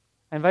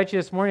I invite you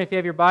this morning, if you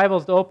have your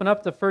Bibles, to open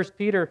up to 1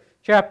 Peter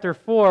chapter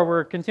 4.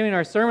 We're continuing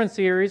our sermon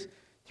series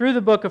through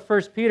the book of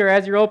 1 Peter.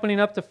 As you're opening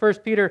up to 1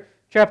 Peter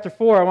chapter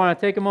 4, I want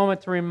to take a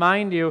moment to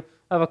remind you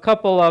of a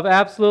couple of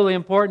absolutely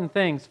important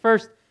things.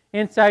 First,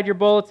 inside your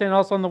bulletin,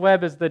 also on the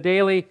web, is the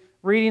daily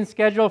reading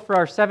schedule for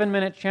our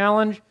 7-minute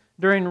challenge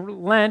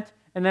during Lent.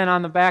 And then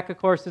on the back, of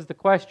course, is the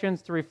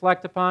questions to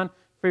reflect upon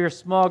for your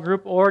small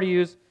group or to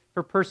use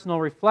for personal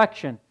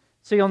reflection.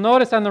 So you'll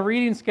notice on the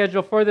reading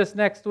schedule for this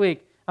next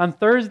week, on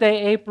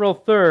Thursday, April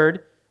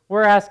 3rd,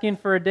 we're asking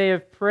for a day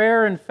of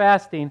prayer and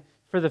fasting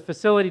for the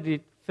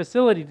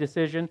facility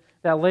decision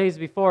that lays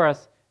before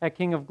us at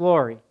King of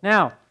Glory.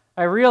 Now,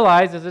 I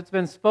realize, as it's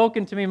been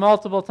spoken to me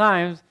multiple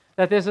times,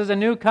 that this is a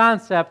new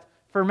concept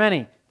for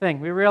many things.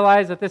 We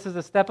realize that this is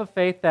a step of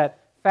faith, that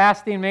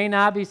fasting may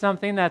not be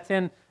something that's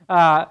in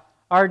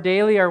our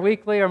daily or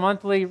weekly or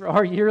monthly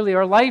or yearly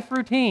or life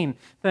routine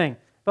thing.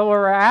 But what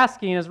we're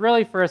asking is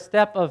really for a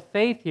step of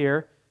faith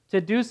here to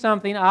do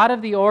something out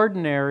of the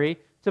ordinary,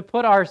 to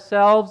put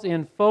ourselves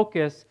in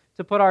focus,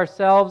 to put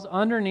ourselves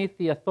underneath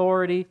the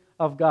authority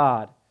of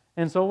God.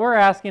 And so what we're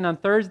asking on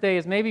Thursday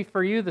is maybe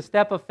for you the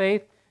step of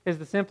faith is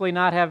to simply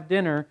not have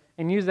dinner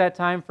and use that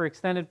time for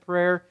extended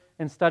prayer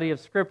and study of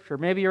Scripture.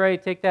 Maybe you're ready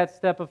to take that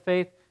step of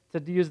faith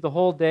to use the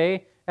whole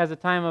day as a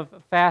time of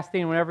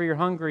fasting whenever you're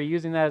hungry,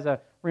 using that as a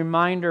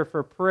reminder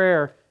for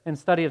prayer and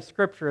study of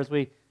Scripture as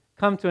we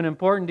come to an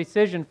important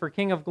decision for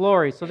King of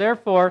Glory. So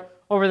therefore,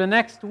 over the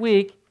next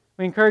week,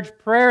 we encourage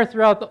prayer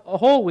throughout the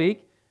whole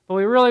week, but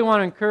we really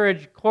want to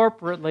encourage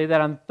corporately that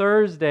on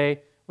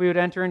Thursday we would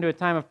enter into a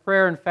time of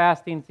prayer and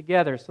fasting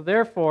together. So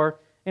therefore,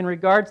 in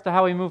regards to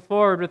how we move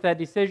forward with that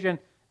decision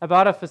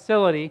about a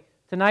facility,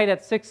 tonight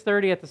at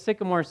 6:30 at the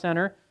Sycamore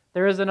Center,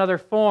 there is another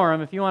forum.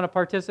 If you want to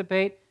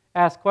participate,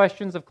 ask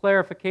questions of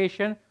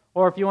clarification,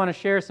 or if you want to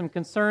share some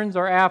concerns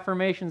or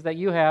affirmations that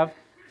you have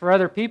for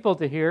other people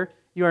to hear,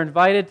 you are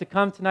invited to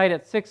come tonight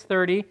at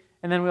 6:30,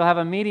 and then we'll have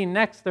a meeting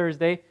next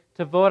Thursday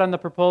to vote on the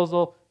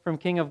proposal from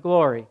King of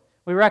Glory.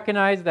 We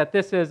recognize that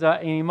this is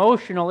an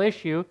emotional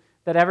issue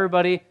that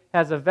everybody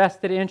has a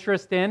vested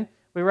interest in.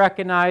 We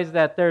recognize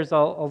that there's a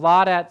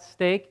lot at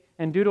stake,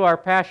 and due to our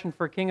passion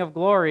for King of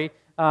Glory,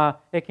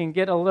 it can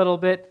get a little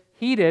bit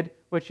heated,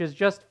 which is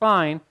just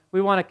fine.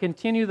 We want to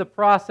continue the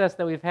process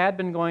that we've had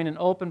been going, an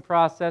open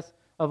process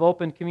of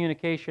open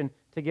communication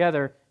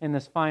together in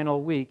this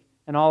final week,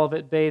 and all of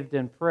it bathed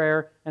in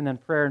prayer, and then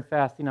prayer and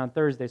fasting on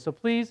Thursday. So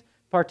please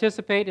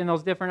participate in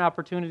those different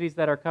opportunities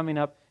that are coming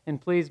up, and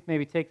please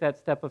maybe take that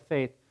step of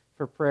faith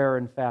for prayer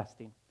and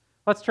fasting.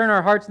 Let's turn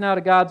our hearts now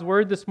to God's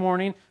Word this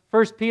morning.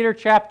 1 Peter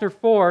chapter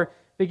 4,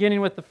 beginning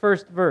with the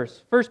first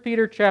verse. 1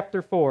 Peter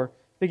chapter 4,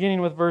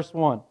 beginning with verse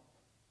 1.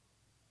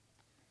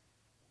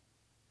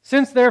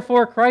 Since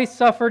therefore Christ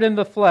suffered in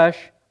the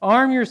flesh,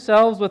 arm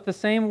yourselves with the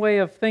same way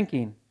of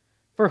thinking.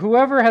 For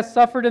whoever has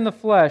suffered in the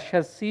flesh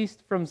has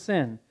ceased from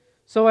sin,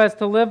 so as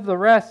to live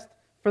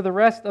for the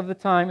rest of the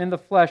time in the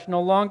flesh, no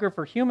longer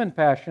for human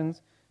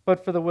passions,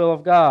 but for the will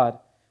of God.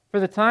 For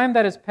the time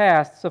that is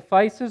past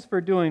suffices for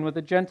doing what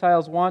the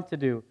Gentiles want to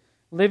do,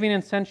 living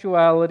in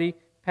sensuality,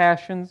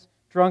 passions,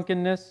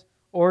 drunkenness,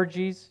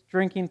 orgies,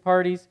 drinking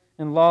parties,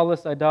 and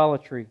lawless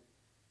idolatry.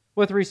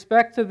 With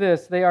respect to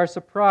this, they are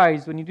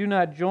surprised when you do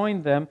not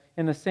join them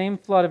in the same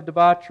flood of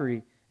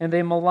debauchery, and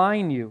they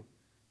malign you.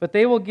 But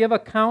they will give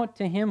account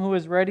to Him who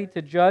is ready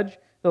to judge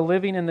the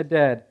living and the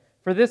dead.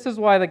 For this is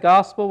why the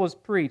gospel was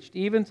preached,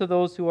 even to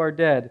those who are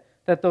dead,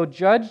 that though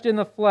judged in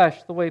the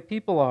flesh the way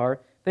people are,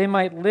 they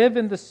might live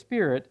in the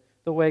Spirit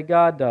the way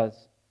God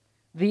does.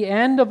 The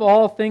end of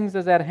all things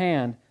is at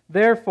hand.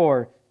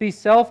 Therefore, be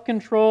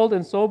self-controlled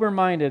and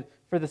sober-minded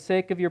for the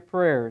sake of your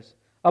prayers.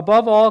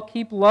 Above all,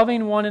 keep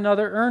loving one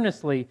another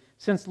earnestly,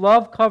 since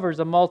love covers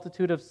a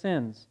multitude of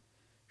sins.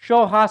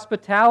 Show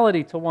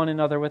hospitality to one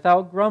another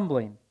without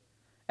grumbling.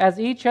 As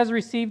each has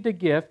received a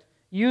gift,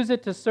 use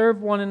it to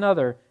serve one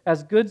another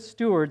as good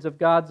stewards of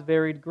God's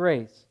varied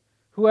grace.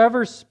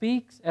 Whoever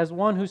speaks, as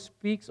one who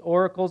speaks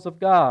oracles of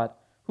God.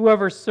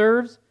 Whoever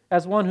serves,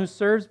 as one who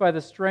serves by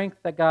the strength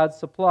that God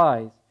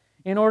supplies,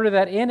 in order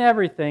that in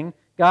everything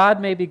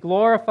God may be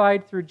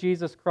glorified through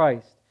Jesus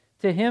Christ.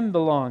 To Him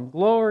belong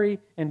glory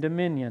and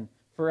dominion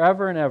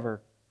forever and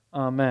ever.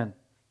 Amen.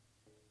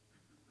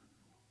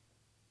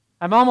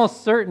 I'm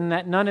almost certain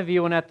that none of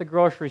you, when at the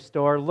grocery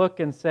store, look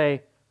and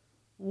say,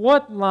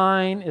 what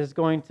line is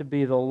going to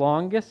be the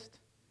longest?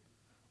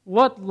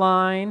 What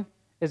line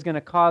is going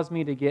to cause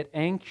me to get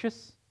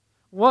anxious?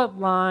 What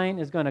line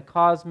is going to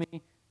cause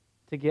me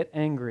to get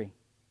angry?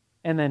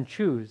 And then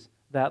choose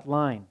that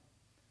line.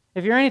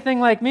 If you're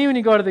anything like me when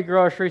you go to the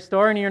grocery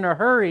store and you're in a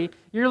hurry,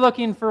 you're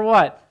looking for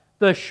what?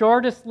 The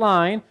shortest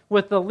line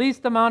with the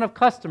least amount of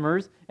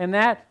customers, and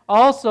that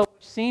also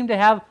seem to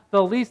have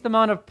the least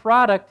amount of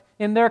product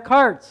in their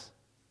carts.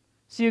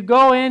 So you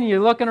go in, you're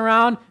looking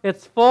around,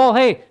 it's full.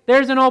 Hey,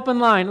 there's an open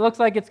line. It looks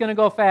like it's going to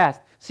go fast.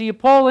 So you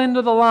pull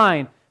into the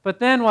line. But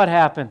then what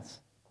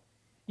happens?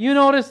 You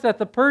notice that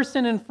the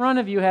person in front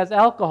of you has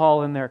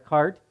alcohol in their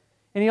cart,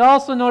 and you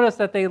also notice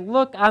that they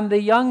look on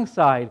the young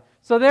side.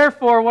 So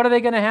therefore, what are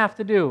they going to have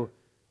to do?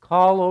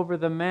 call over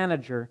the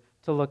manager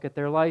to look at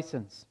their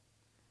license.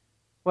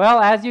 Well,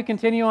 as you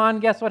continue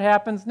on, guess what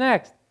happens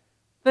next?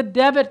 The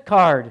debit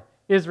card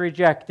is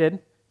rejected.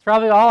 It's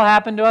probably all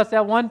happened to us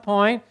at one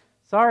point.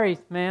 Sorry,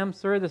 ma'am,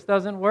 sir, this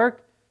doesn't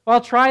work. Well,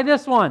 try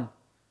this one.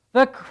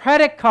 The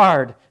credit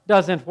card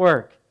doesn't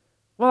work.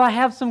 Well, I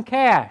have some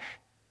cash.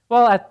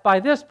 Well,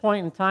 by this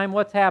point in time,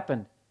 what's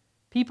happened?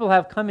 People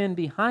have come in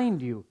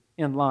behind you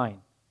in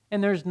line,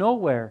 and there's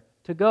nowhere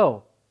to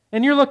go.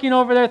 And you're looking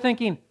over there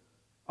thinking,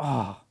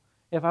 oh,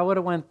 if I would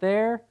have went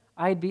there,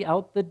 I'd be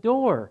out the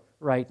door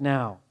right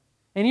now.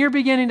 And you're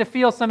beginning to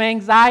feel some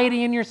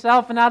anxiety in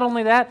yourself, and not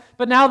only that,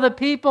 but now the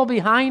people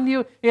behind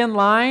you in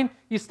line,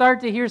 you start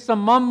to hear some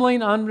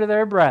mumbling under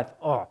their breath.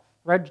 Oh,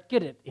 Reg,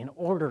 get it in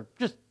order.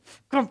 Just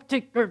come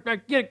get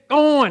it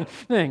going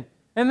thing.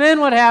 And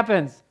then what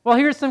happens? Well,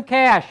 here's some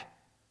cash.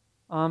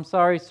 I'm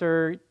sorry,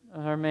 sir,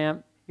 or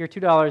ma'am, you're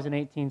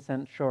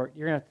 $2.18 short.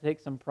 You're going to have to take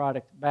some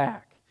product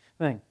back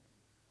thing.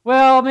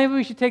 Well, maybe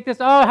we should take this.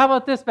 Oh, how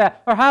about this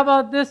back? Or how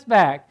about this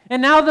back?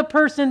 And now the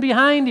person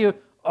behind you,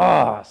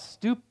 oh,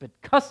 stupid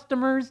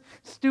customers,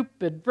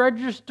 stupid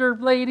register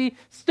lady,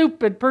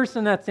 stupid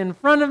person that's in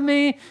front of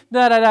me,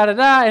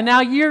 da-da-da-da-da. And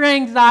now your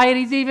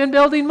anxiety's even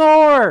building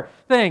more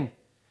thing.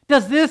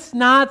 Does this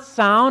not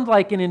sound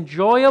like an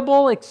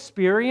enjoyable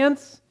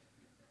experience?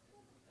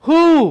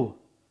 Who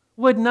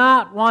would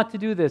not want to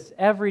do this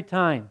every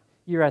time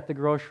you're at the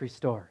grocery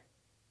store?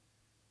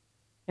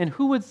 And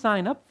who would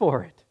sign up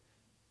for it?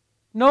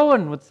 No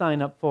one would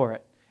sign up for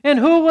it. And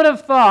who would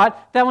have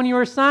thought that when you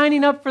were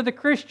signing up for the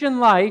Christian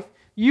life,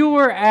 you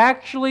were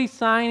actually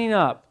signing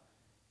up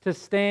to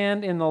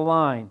stand in the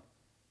line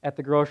at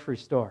the grocery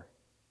store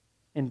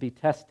and be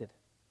tested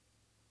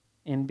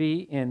and be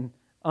in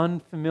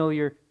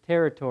unfamiliar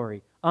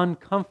territory,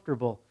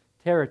 uncomfortable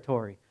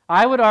territory?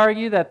 I would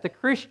argue that the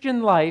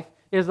Christian life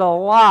is a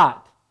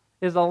lot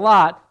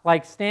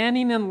like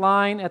standing in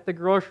line at the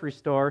grocery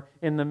store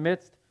in the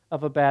midst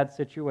of a bad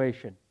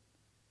situation.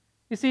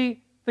 You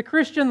see, the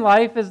Christian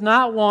life is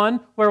not one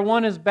where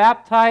one is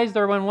baptized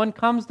or when one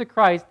comes to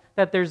Christ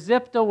that they're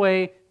zipped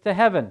away to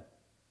heaven.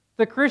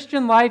 The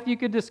Christian life you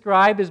could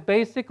describe is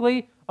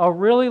basically a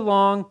really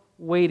long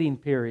waiting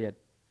period.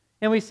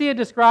 And we see it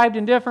described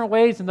in different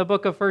ways in the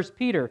book of 1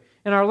 Peter.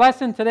 In our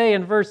lesson today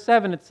in verse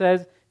 7 it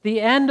says, "The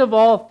end of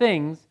all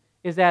things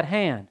is at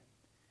hand."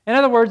 In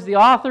other words, the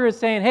author is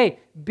saying, hey,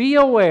 be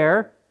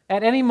aware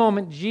at any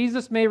moment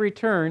Jesus may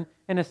return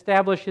and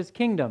establish His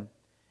kingdom.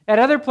 At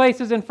other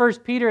places in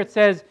 1 Peter it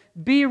says,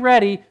 be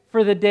ready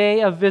for the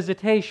day of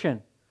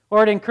visitation.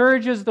 Or it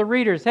encourages the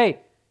readers, hey,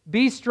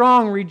 be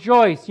strong,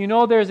 rejoice. You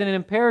know there's an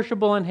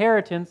imperishable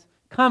inheritance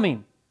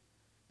coming.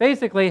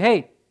 Basically,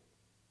 hey,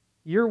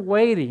 you're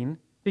waiting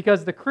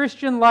because the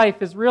Christian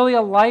life is really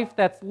a life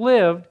that's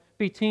lived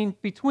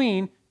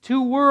between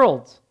two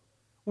worlds.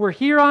 We're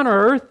here on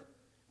earth,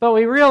 but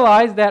we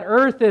realize that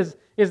earth is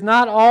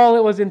not all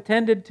it was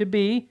intended to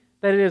be,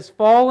 that it has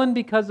fallen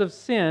because of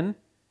sin,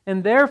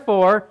 and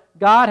therefore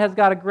God has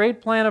got a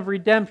great plan of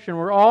redemption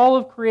where all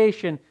of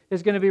creation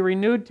is going to be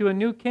renewed to a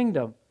new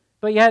kingdom.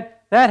 But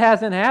yet, that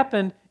hasn't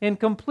happened in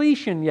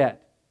completion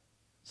yet.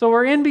 So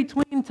we're in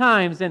between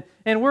times,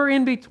 and we're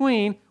in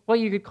between what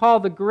you could call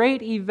the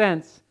great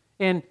events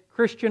in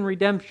Christian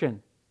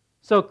redemption.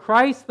 So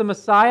Christ, the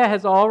Messiah,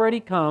 has already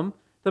come.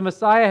 The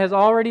Messiah has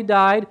already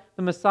died.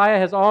 The Messiah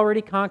has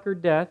already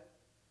conquered death.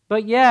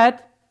 But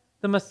yet,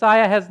 the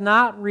Messiah has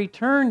not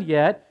returned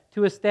yet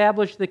to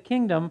establish the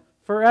kingdom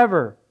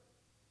forever.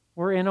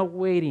 We're in a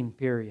waiting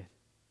period.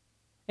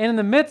 And in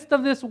the midst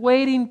of this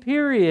waiting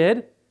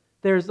period,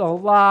 there's a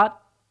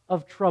lot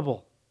of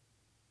trouble.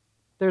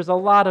 There's a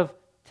lot of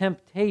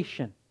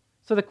temptation.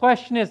 So the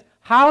question is,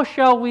 how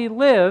shall we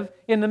live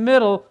in the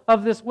middle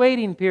of this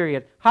waiting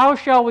period? How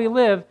shall we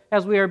live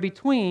as we are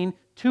between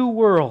two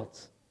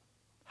worlds?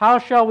 How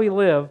shall we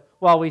live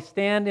while we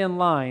stand in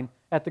line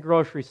at the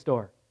grocery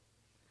store?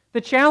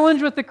 The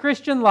challenge with the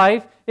Christian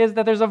life is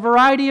that there's a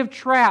variety of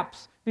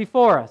traps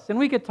before us. And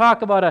we could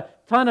talk about a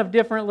ton of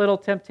different little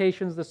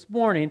temptations this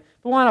morning,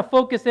 but we want to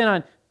focus in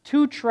on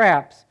two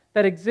traps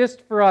that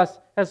exist for us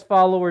as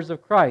followers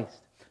of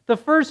Christ. The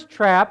first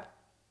trap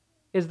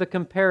is the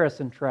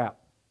comparison trap.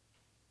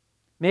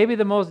 Maybe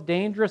the most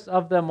dangerous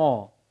of them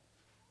all.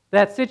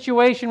 That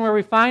situation where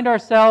we find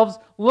ourselves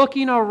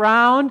looking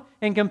around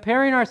and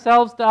comparing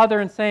ourselves to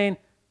others and saying,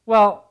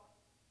 well,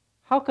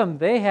 how come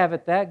they have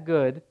it that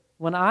good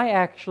when I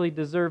actually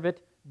deserve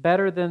it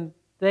better than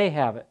they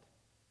have it?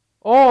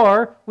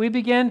 Or we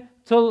begin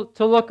to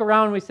look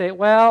around and we say,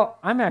 well,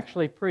 I'm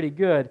actually pretty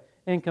good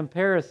in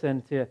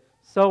comparison to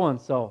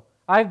so-and-so.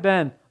 I've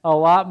been a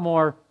lot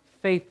more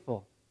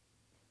faithful.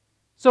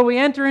 So we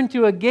enter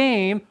into a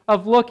game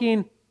of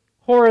looking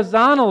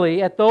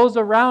horizontally at those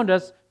around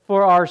us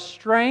for our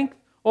strength,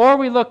 or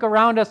we look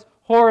around us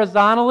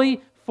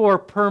horizontally for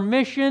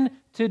permission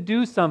to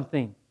do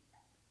something.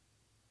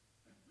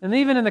 And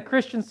even in the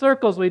Christian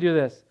circles we do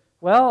this.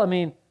 Well, I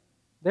mean,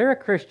 they're a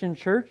Christian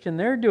church and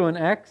they're doing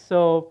X,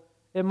 so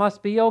it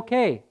must be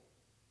okay.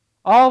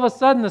 All of a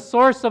sudden, the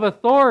source of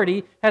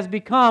authority has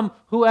become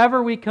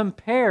whoever we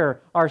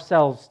compare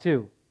ourselves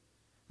to.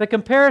 The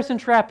comparison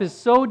trap is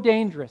so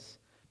dangerous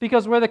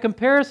because where the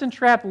comparison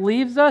trap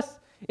leaves us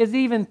is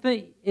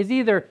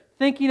either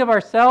thinking of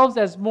ourselves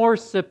as more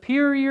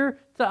superior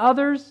to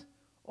others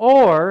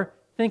or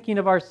thinking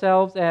of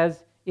ourselves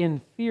as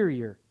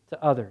inferior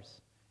to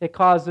others. It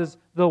causes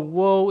the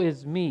woe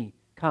is me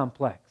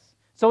complex.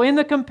 So in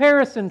the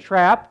comparison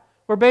trap,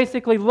 we're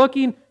basically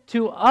looking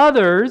to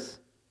others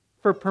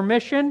for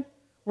permission.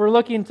 We're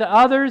looking to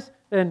others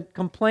and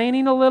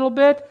complaining a little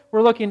bit.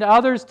 We're looking to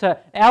others to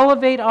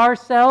elevate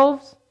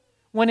ourselves,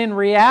 when in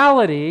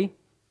reality,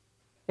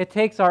 it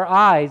takes our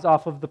eyes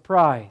off of the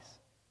prize.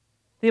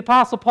 The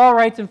Apostle Paul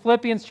writes in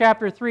Philippians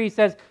chapter 3, he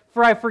says,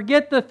 "For I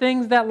forget the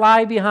things that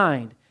lie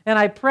behind, and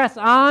I press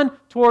on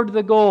toward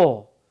the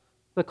goal,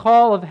 the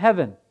call of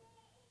heaven."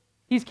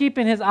 He's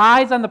keeping his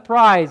eyes on the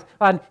prize.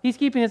 He's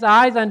keeping his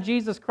eyes on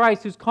Jesus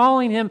Christ, who's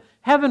calling him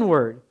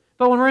heavenward.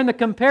 But when we're in the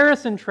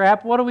comparison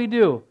trap, what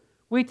do?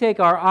 We take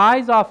our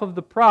eyes off of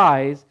the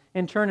prize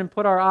and turn and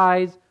put our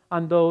eyes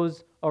on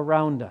those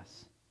around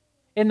us.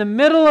 In the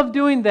middle of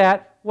doing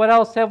that, what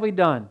else have we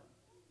done?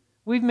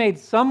 We've made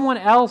someone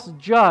else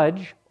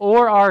judge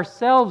or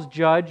ourselves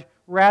judge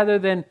rather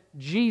than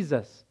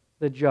Jesus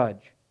the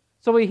judge.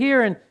 So we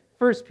hear in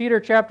 1 Peter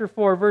chapter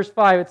 4, verse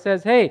 5, it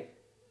says, hey,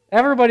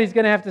 everybody's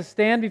going to have to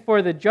stand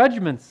before the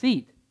judgment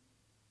seat.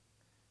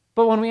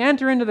 But when we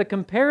enter into the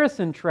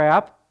comparison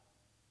trap,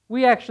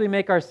 we actually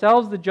make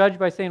ourselves the judge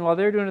by saying, well,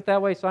 they're doing it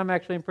that way, so I'm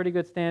actually in pretty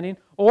good standing.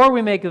 Or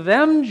we make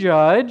them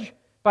judge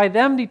by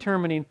them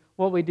determining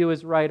what we do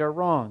is right or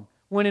wrong.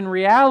 When in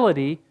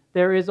reality,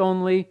 there is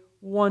only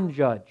one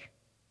judge.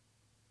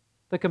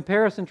 The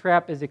comparison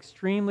trap is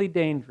extremely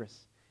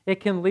dangerous. It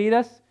can lead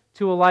us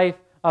to a life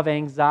of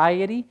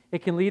anxiety.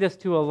 It can lead us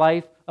to a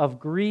life of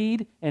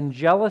greed and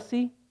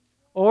jealousy.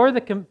 Or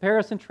the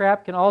comparison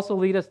trap can also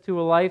lead us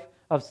to a life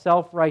of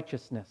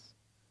self-righteousness,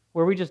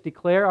 where we just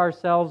declare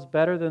ourselves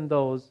better than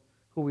those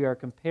who we are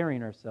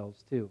comparing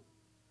ourselves to.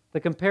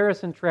 The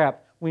comparison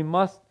trap, we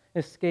must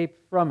escape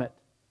from it.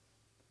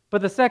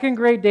 But the second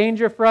great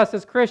danger for us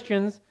as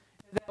Christians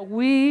is that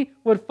we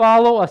would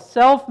follow a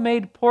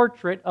self-made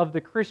portrait of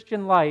the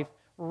Christian life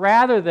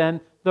rather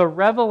than the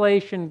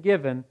revelation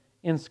given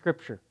in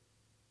Scripture.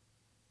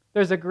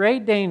 There's a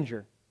great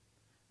danger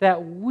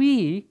that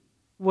we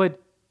would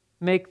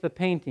make the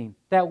painting,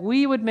 that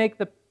we would make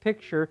the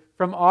picture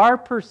from our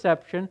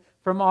perception,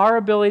 from our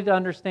ability to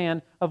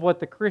understand of what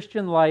the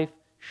Christian life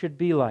should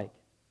be like.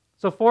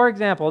 So for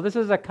example, this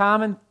is a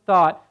common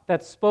thought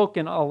that's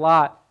spoken a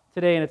lot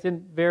today, and it's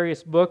in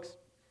various books,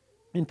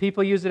 and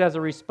people use it as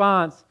a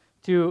response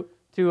to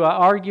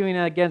arguing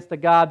against the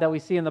God that we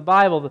see in the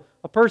Bible.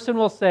 A person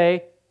will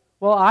say,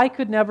 well, I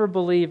could never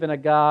believe in a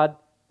God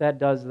that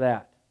does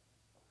that.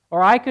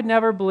 Or I could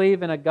never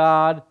believe in a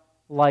God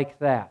like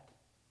that.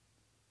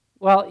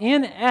 Well,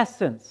 in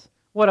essence,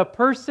 what a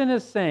person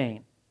is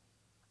saying,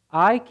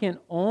 I can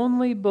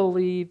only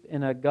believe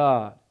in a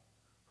God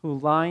who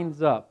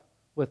lines up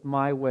with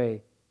my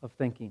way of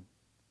thinking.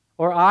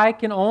 Or I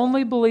can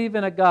only believe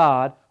in a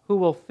God who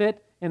will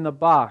fit in the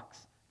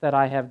box that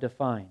I have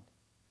defined.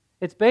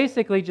 It's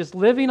basically just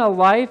living a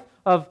life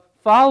of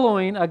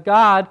following a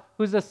God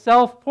who's a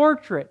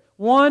self-portrait,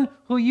 one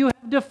who you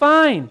have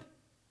defined.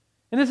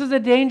 And this is a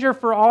danger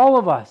for all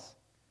of us,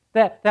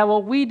 that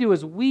what we do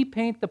is we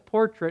paint the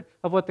portrait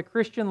of what the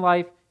Christian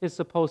life is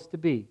supposed to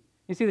be.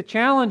 You see, the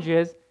challenge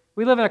is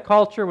we live in a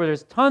culture where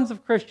there's tons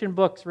of Christian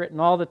books written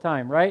all the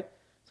time, right?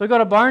 So we go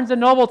to Barnes &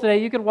 Noble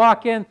today, you could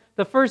walk in,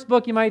 the first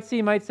book you might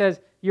see might says,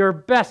 Your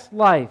Best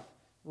Life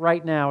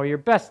Right Now, or Your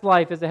Best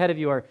Life is Ahead of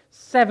You, or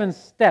 7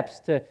 Steps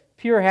to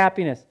Pure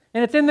Happiness.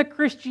 And it's in the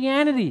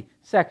Christianity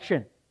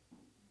section.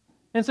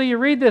 And so you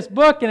read this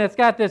book and it's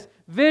got this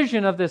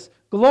vision of this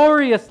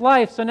glorious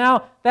life. So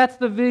now that's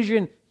the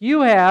vision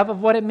you have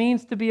of what it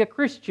means to be a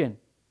Christian.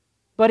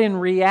 But in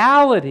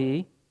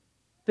reality,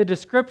 the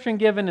description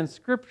given in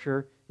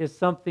Scripture is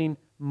something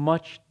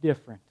much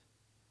different.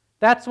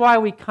 That's why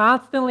we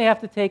constantly have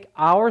to take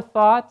our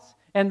thoughts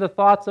and the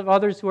thoughts of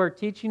others who are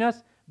teaching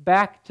us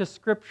back to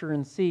Scripture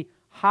and see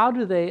how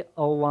do they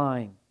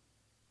align.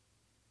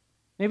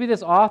 Maybe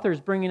this author is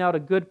bringing out a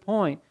good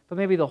point, but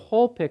maybe the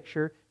whole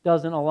picture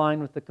doesn't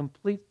align with the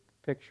complete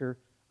picture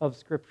of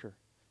Scripture.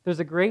 There's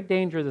a great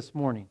danger this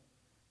morning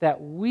that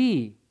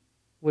we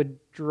would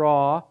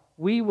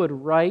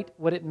write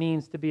what it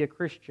means to be a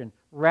Christian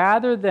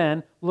rather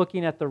than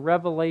looking at the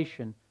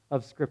revelation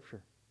of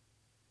Scripture.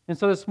 And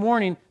so this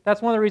morning,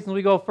 that's one of the reasons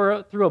we go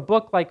through a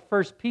book like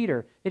 1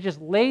 Peter. It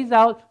just lays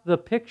out the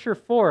picture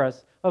for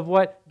us of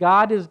what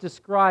God is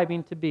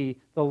describing to be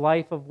the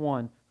life of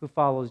one who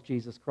follows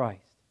Jesus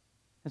Christ.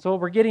 And so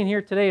what we're getting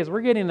here today is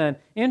we're getting an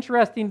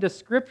interesting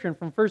description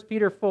from 1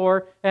 Peter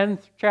 4 and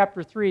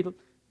chapter 3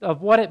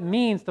 of what it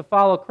means to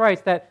follow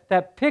Christ,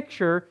 that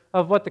picture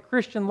of what the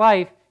Christian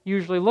life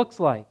usually looks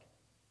like.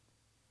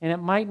 And it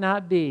might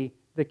not be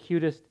the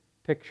cutest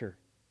picture.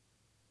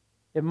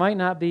 It might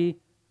not be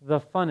the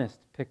funnest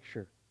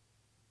picture,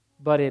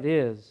 but it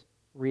is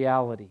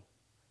reality.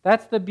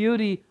 That's the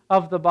beauty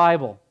of the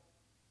Bible.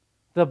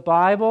 The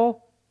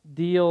Bible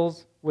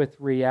deals with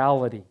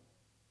reality.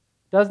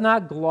 It does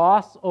not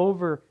gloss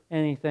over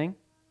anything.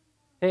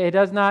 It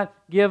does not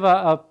give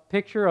a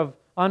picture of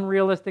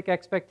unrealistic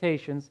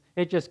expectations.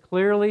 It just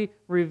clearly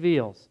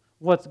reveals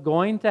what's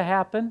going to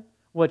happen,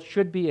 what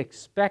should be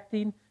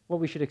expecting, what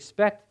we should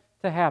expect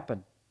to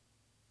happen.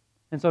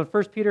 And so in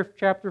 1 Peter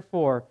chapter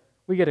 4,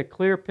 we get a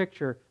clear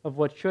picture of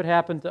what should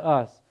happen to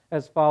us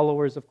as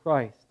followers of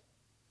Christ.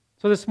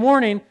 So this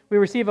morning, we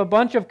receive a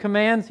bunch of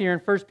commands here in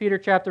 1 Peter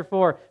chapter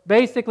 4,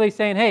 basically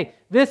saying, hey,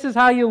 this is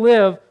how you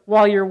live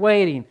while you're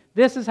waiting.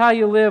 This is how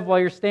you live while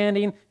you're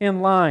standing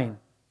in line.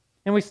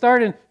 And we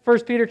start in 1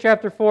 Peter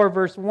chapter 4,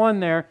 verse 1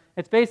 there.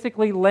 It's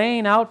basically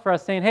laying out for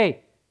us, saying,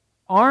 hey,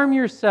 arm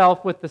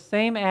yourself with the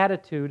same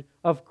attitude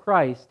of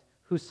Christ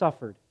who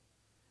suffered.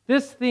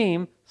 This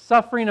theme,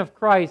 suffering of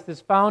Christ, is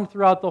found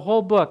throughout the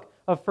whole book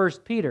of 1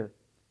 Peter.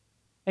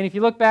 And if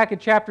you look back at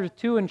chapter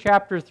 2 and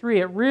chapter 3,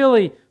 it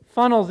really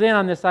funnels in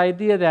on this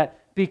idea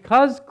that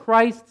because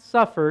Christ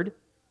suffered,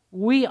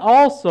 we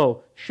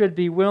also should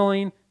be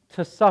willing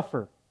to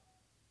suffer.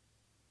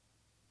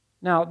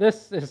 Now,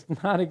 this is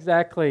not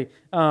exactly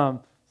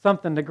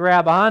something to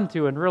grab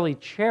onto and really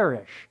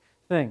cherish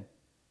thing.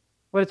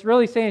 What it's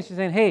really saying is she's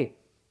saying, hey,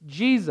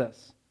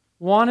 Jesus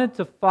wanted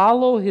to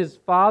follow His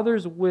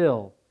Father's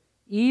will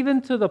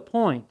even to the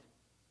point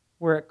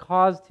where it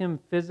caused Him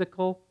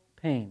physical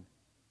pain.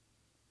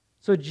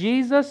 So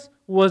Jesus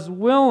was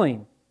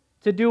willing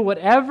to do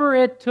whatever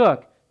it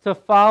took to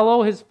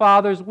follow His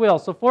Father's will.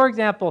 So for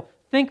example,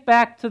 think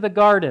back to the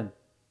garden.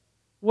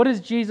 What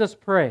does Jesus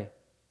pray?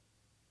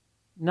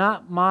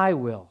 Not my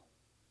will,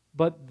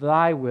 but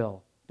thy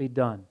will be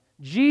done.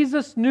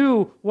 Jesus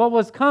knew what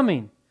was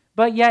coming,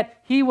 but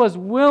yet He was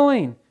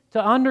willing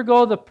to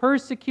undergo the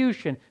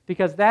persecution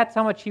because that's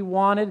how much He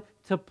wanted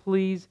to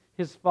please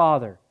His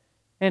Father.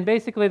 And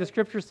basically the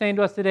Scripture is saying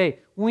to us today,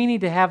 we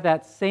need to have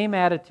that same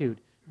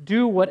attitude.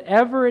 Do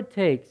whatever it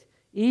takes,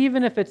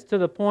 even if it's to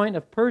the point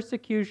of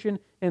persecution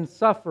and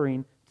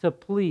suffering, to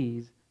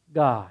please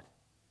God.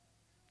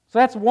 So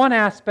that's one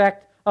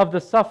aspect of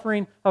the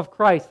suffering of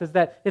Christ, is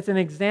that it's an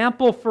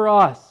example for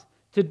us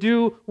to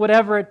do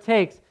whatever it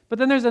takes. But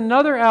then there's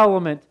another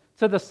element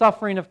to the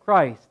suffering of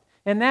Christ,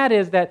 and that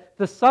is that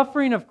the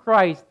suffering of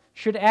Christ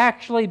should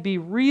actually be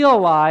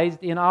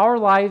realized in our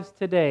lives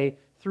today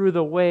through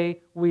the way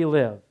we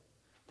live.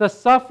 The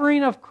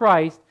suffering of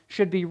Christ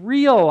should be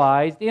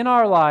realized in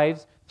our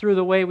lives through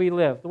the way we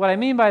live. What I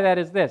mean by that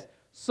is this.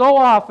 So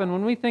often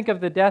when we think of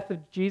the death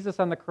of Jesus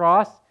on the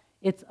cross,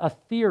 it's a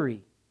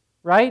theory,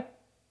 right?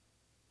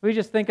 We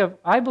just think of,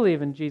 I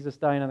believe in Jesus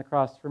dying on the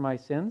cross for my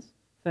sins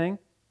thing.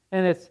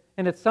 And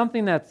it's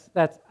something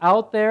that's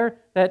out there,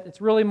 that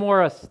it's really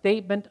more a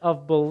statement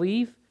of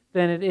belief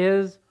than it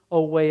is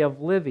a way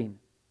of living.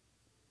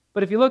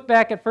 But if you look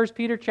back at 1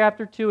 Peter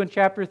chapter 2 and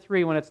chapter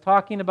 3, when it's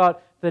talking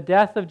about the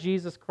death of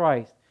Jesus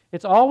Christ,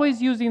 it's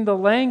always using the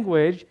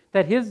language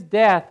that His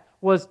death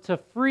was to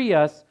free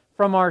us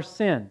from our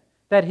sin.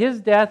 That His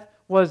death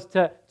was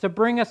to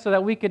bring us so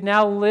that we could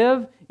now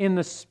live in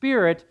the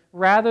Spirit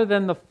rather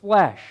than the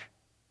flesh.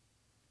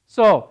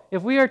 So,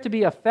 if we are to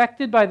be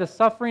affected by the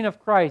suffering of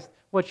Christ,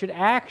 what should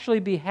actually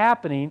be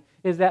happening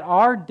is that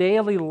our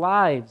daily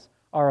lives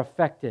are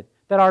affected.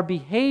 That our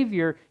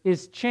behavior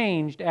is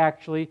changed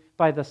actually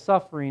by the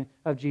suffering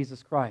of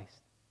Jesus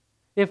Christ.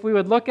 If we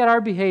would look at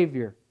our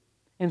behavior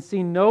and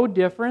see no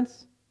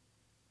difference,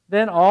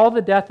 then all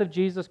the death of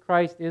Jesus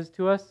Christ is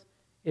to us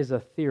is a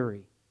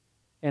theory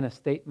and a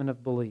statement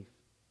of belief.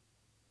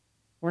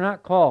 We're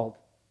not called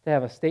to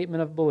have a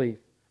statement of belief.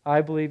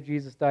 I believe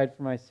Jesus died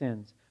for my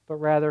sins. But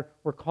rather,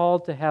 we're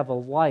called to have a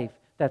life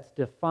that's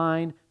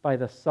defined by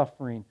the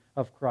suffering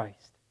of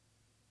Christ.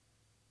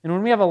 And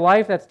when we have a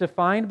life that's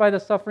defined by the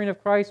suffering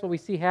of Christ, what we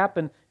see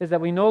happen is that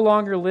we no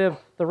longer live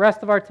the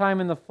rest of our time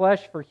in the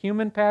flesh for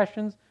human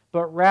passions,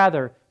 but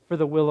rather for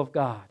the will of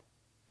God.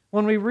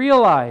 When we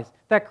realize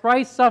that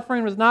Christ's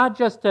suffering was not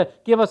just to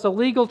give us a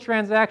legal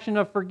transaction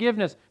of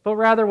forgiveness, but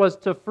rather was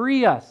to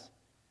free us,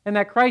 and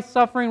that Christ's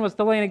suffering was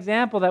to lay an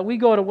example that we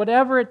go to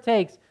whatever it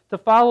takes to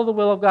follow the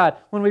will of God.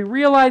 When we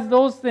realize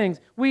those things,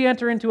 we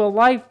enter into a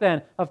life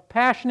then of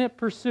passionate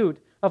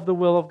pursuit of the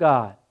will of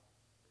God.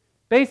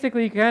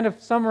 Basically, you can kind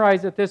of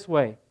summarize it this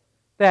way,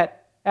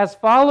 that as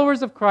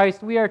followers of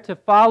Christ, we are to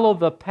follow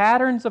the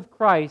patterns of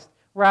Christ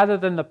rather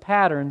than the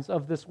patterns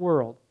of this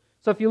world.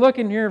 So if you look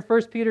in here in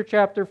 1 Peter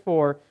chapter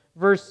 4,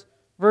 verse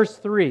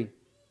 3.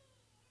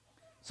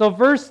 So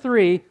verse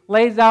 3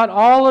 lays out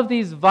all of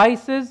these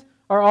vices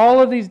or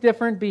all of these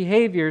different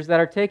behaviors that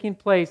are taking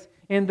place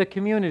in the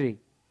community.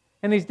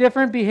 And these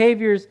different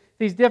behaviors,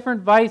 these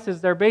different vices,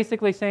 they're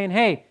basically saying,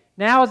 hey,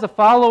 now as a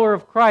follower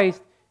of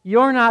Christ,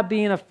 you're not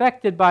being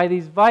affected by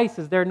these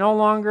vices. They're no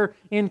longer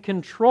in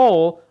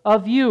control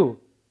of you.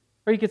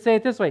 Or you could say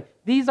it this way,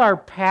 these are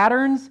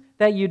patterns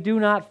that you do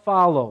not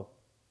follow.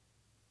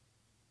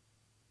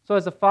 So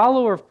as a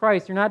follower of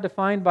Christ, you're not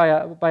defined by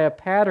a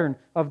pattern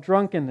of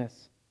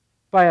drunkenness,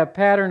 by a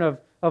pattern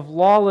of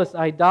lawless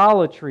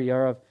idolatry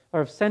or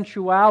of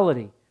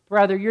sensuality,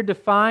 Rather, you're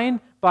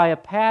defined by a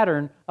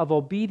pattern of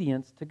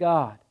obedience to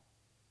God.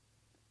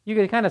 You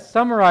can kind of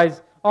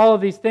summarize all of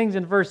these things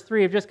in verse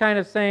 3 of just kind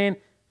of saying,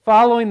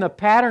 following the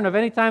pattern of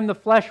any time the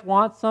flesh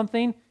wants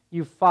something,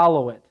 you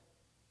follow it.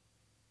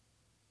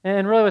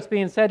 And really what's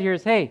being said here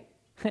is, hey,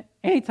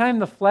 anytime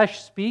the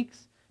flesh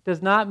speaks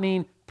does not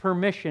mean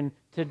permission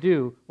to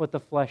do what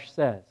the flesh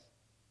says.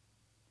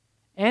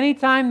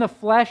 Anytime the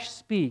flesh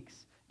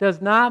speaks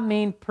does not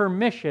mean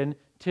permission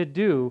to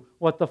do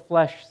what the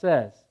flesh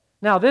says.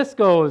 Now, this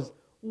goes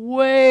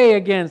way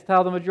against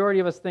how the majority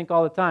of us think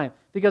all the time,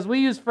 because we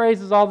use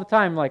phrases all the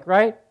time like,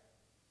 right?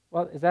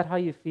 Well, is that how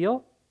you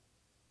feel?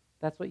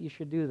 That's what you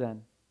should do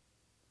then.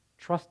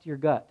 Trust your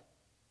gut.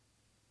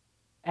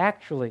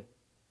 Actually,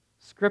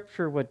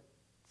 Scripture would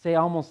say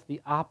almost the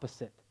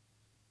opposite.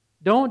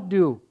 Don't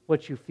do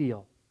what you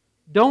feel.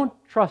 Don't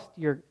trust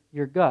your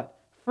gut.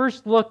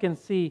 First look and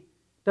see,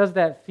 does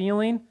that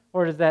feeling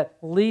or does that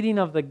leading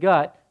of the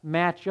gut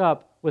match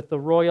up with the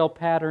royal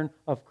pattern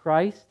of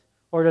Christ?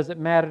 Or does it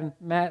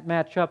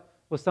match up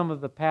with some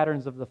of the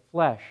patterns of the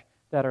flesh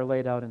that are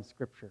laid out in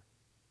Scripture?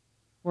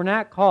 We're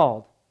not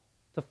called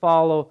to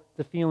follow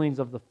the feelings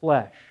of the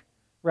flesh.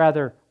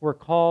 Rather, we're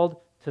called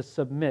to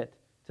submit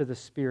to the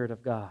Spirit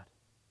of God.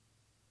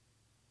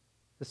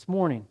 This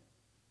morning,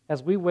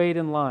 as we wait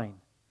in line,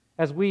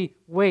 as we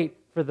wait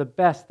for the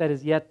best that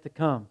is yet to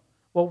come,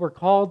 what we're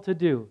called to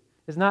do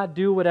is not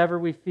do whatever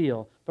we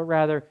feel, but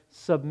rather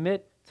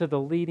submit to the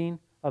leading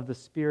of the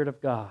Spirit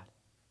of God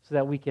so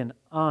that we can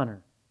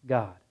honor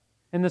God.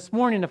 And this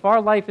morning, if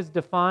our life is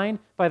defined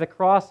by the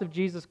cross of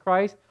Jesus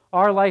Christ,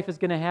 our life is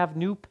going to have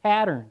new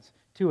patterns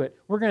to it.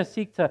 We're going to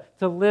seek to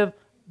live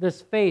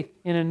this faith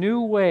in a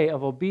new way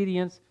of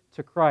obedience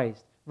to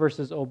Christ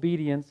versus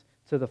obedience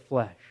to the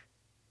flesh.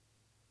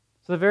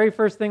 So the very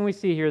first thing we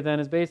see here then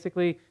is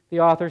basically the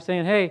author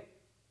saying, hey,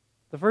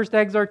 the first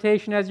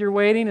exhortation as you're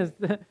waiting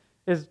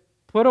is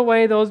put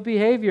away those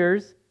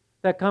behaviors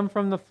that come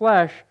from the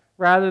flesh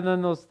rather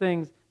than those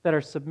things that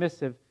are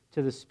submissive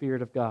to the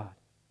Spirit of God.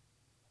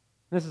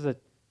 This is a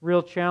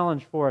real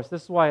challenge for us.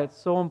 This is why it's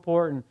so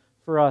important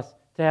for us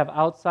to have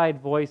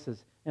outside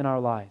voices in our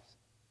lives.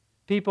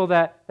 People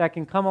that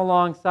can come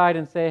alongside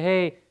and say,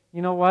 hey,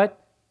 you know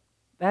what?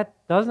 That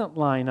doesn't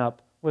line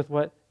up with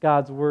what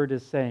God's Word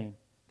is saying.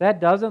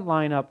 That doesn't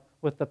line up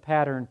with the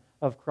pattern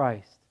of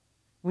Christ.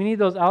 We need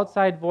those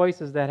outside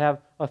voices that have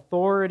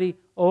authority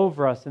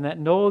over us and that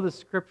know the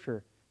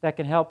Scripture, that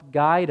can help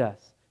guide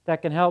us,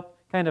 that can help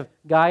kind of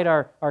guide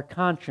our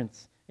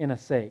conscience in a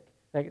sake.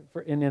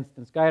 For an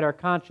instance, guide our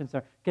conscience,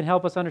 or can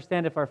help us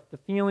understand if the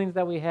feelings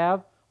that we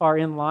have are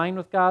in line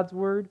with God's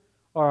Word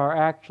or are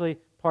actually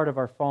part of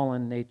our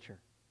fallen nature.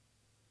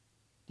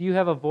 Do you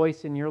have a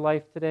voice in your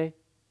life today?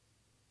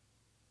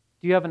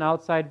 Do you have an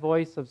outside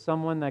voice of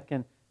someone that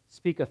can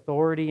speak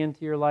authority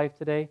into your life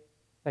today,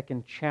 that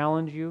can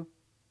challenge you,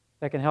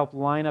 that can help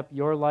line up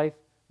your life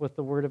with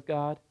the Word of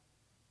God?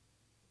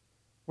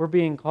 We're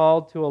being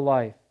called to a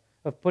life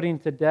of putting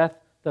to death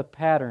the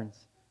patterns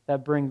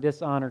that bring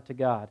dishonor to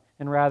God,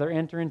 and rather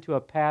enter into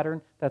a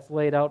pattern that's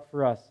laid out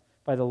for us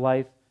by the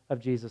life of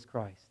Jesus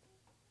Christ.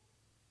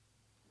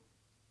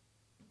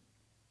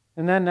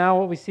 And then now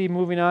what we see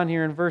moving on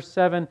here in verse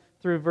 7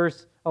 through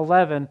verse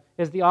 11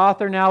 is the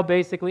author now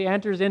basically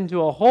enters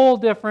into a whole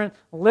different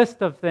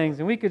list of things,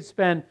 and we could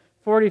spend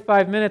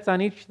 45 minutes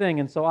on each thing,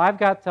 and so I've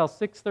got till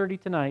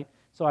 6:30 tonight,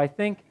 so I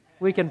think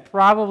we can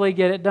probably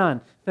get it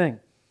done.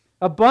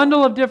 A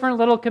bundle of different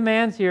little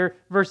commands here,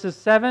 verses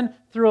 7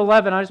 through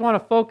 11. I just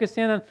want to focus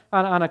in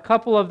on a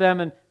couple of them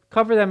and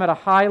cover them at a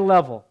high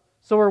level.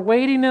 So we're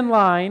waiting in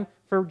line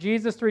for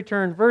Jesus to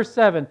return. Verse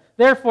 7,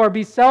 therefore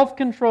be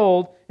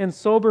self-controlled and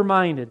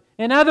sober-minded.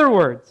 In other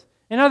words,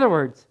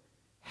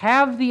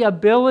 have the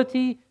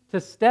ability to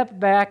step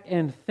back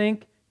and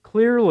think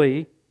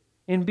clearly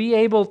and be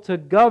able to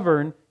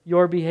govern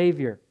your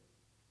behavior.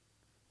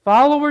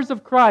 Followers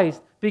of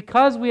Christ,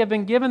 because we have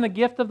been given the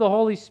gift of the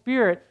Holy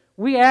Spirit,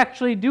 we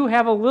actually do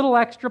have a little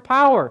extra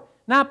power.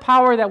 Not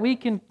power that we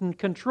can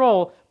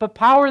control, but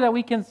power that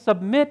we can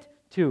submit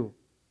to.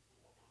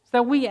 So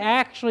that we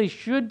actually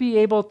should be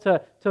able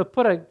to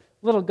put a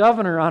little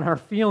governor on our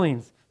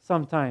feelings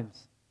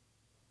sometimes.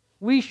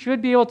 We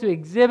should be able to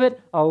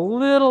exhibit a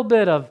little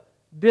bit of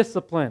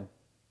discipline.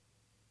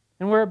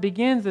 And where it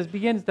begins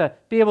to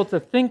be able to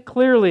think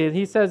clearly, and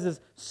he says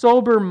is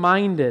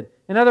sober-minded.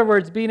 In other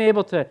words, being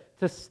able to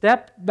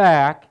step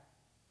back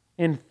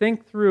and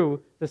think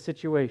through the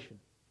situation.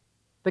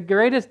 The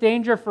greatest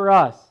danger for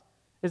us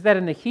is that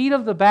in the heat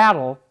of the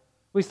battle,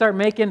 we start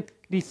making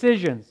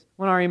decisions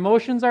when our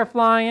emotions are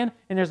flying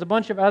and there's a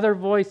bunch of other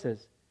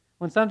voices.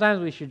 When sometimes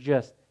we should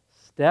just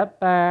step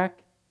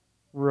back,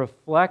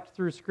 reflect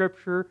through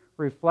Scripture,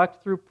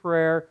 reflect through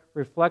prayer,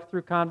 reflect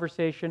through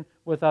conversation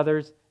with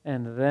others,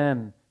 and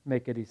then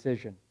make a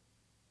decision.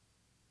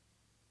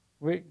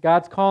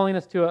 God's calling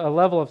us to a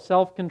level of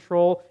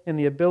self-control and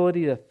the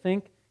ability to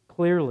think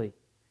clearly.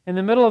 In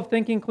the middle of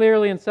thinking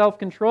clearly and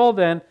self-control,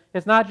 then,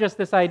 it's not just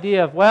this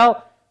idea of,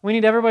 well, we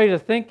need everybody to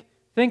think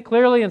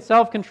clearly and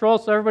self-control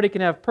so everybody can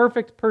have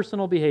perfect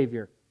personal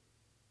behavior.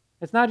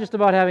 It's not just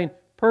about having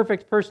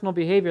perfect personal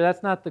behavior.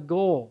 That's not the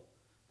goal.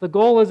 The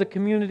goal is a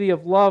community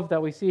of love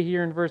that we see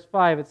here in verse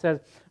 5. It says,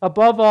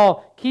 above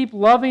all, keep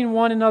loving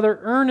one another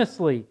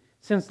earnestly,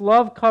 since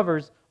love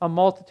covers a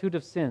multitude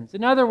of sins.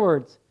 In other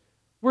words,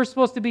 we're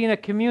supposed to be in a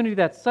community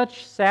that's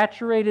such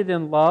saturated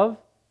in love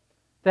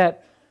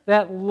that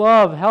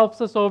love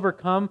helps us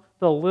overcome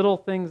the little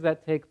things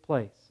that take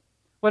place.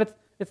 But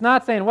it's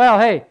not saying, well,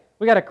 hey,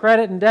 we got a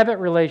credit and debit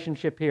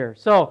relationship here.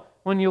 So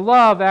when you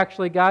love,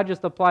 actually, God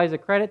just applies a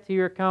credit to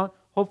your account.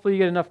 Hopefully you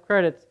get enough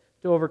credits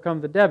to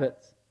overcome the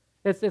debits.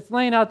 It's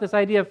laying out this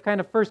idea of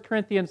kind of 1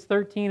 Corinthians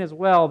 13 as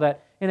well,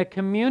 that in a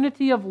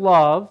community of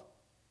love,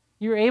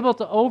 you're able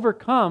to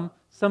overcome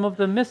some of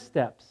the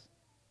missteps.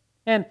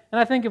 And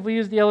I think if we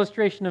use the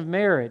illustration of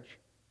marriage,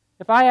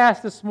 if I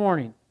asked this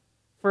morning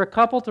for a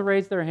couple to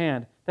raise their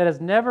hand that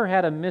has never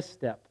had a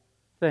misstep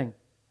thing,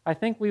 I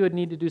think we would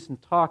need to do some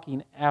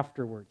talking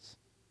afterwards.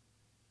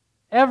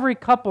 Every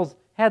couple's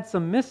had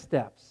some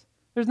missteps.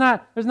 There's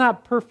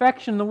not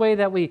perfection in the way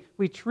that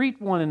we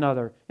treat one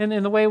another and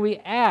in the way we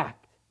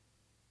act.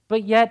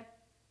 But yet,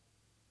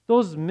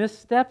 those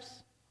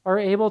missteps are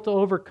able to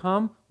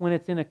overcome when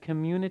it's in a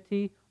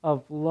community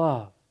of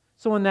love.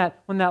 So when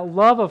that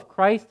love of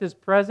Christ is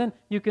present,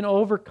 you can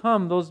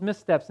overcome those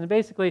missteps. And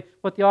basically,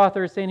 what the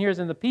author is saying here is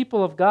in the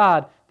people of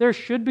God, there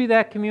should be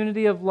that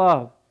community of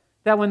love.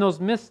 That when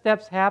those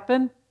missteps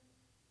happen,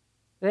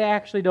 they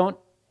actually don't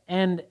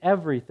end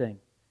everything.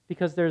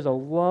 Because there's a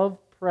love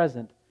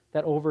present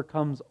that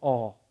overcomes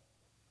all.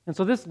 And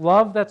so this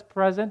love that's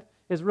present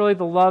is really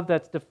the love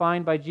that's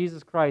defined by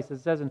Jesus Christ.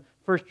 It says in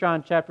 1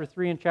 John chapter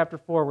 3 and chapter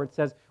 4 where it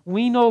says,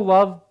 we know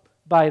love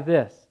by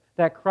this,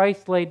 that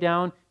Christ laid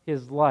down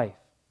His life.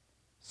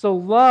 So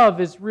love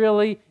is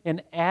really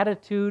an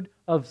attitude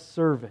of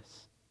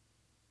service.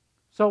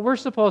 So what we're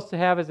supposed to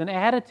have is an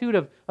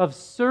attitude of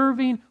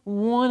serving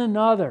one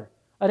another.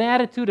 An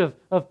attitude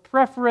of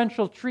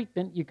preferential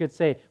treatment, you could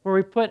say, where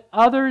we put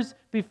others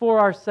before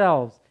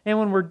ourselves. And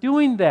when we're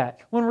doing that,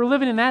 when we're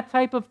living in that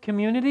type of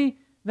community,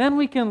 then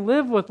we can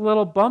live with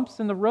little bumps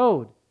in the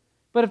road.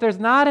 But if there's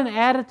not an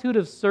attitude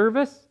of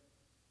service,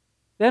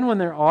 then when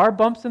there are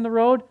bumps in the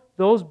road,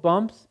 those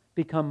bumps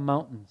become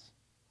mountains.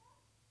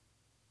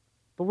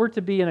 But we're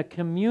to be in a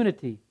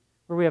community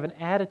where we have an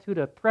attitude,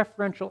 a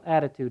preferential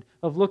attitude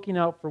of looking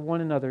out for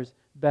one another's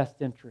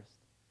best interest.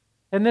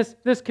 And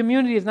this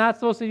community is not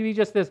supposed to be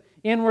just this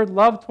inward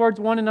love towards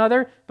one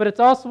another, but it's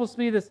also supposed to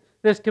be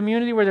this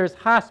community where there's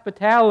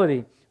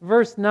hospitality.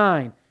 Verse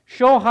 9,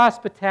 show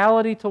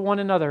hospitality to one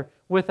another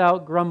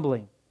without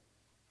grumbling.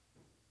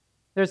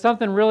 There's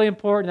something really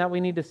important that we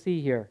need to see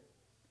here.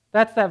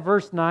 That's that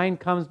verse 9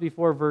 comes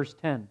before verse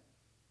 10.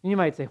 And you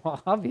might say,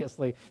 well,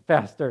 obviously,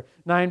 Pastor,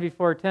 9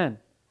 before 10.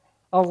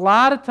 A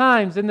lot of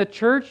times in the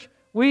church,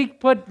 we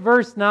put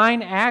verse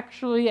 9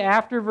 actually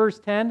after verse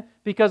 10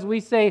 because we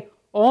say,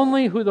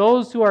 only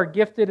those who are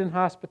gifted in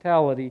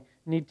hospitality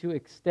need to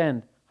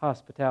extend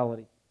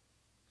hospitality.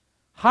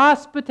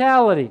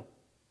 Hospitality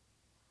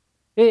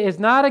is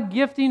not a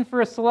gifting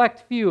for a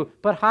select few,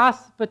 but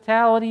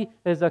hospitality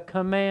is a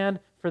command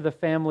for the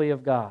family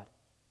of God.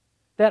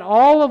 That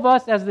all of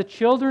us as the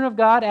children of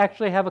God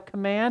actually have a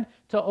command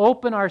to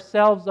open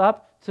ourselves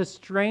up to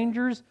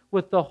strangers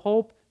with the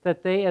hope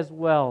that they as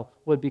well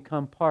would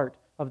become part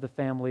of the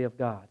family of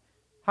God.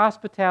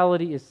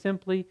 Hospitality is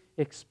simply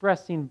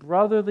expressing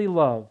brotherly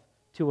love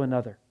to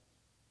another.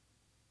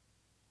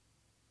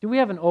 Do we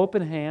have an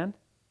open hand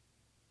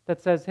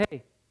that says,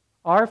 hey,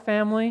 our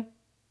family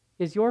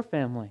is your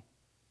family?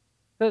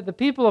 The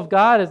people of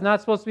God is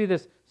not supposed to be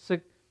this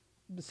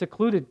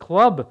secluded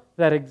club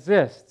that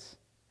exists.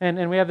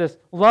 And we have this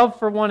love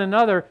for one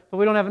another, but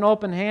we don't have an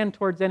open hand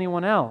towards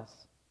anyone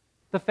else.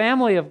 The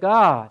family of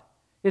God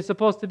is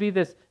supposed to be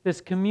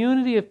this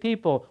community of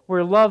people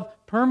where love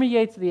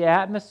permeates the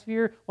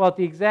atmosphere, while at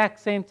the exact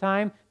same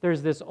time,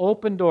 there's this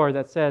open door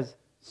that says,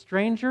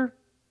 stranger,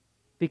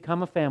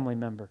 become a family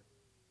member.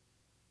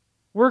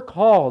 We're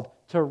called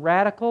to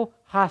radical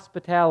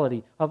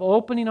hospitality, of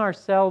opening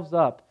ourselves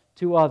up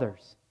to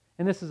others.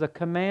 And this is a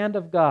command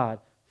of God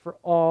for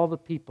all the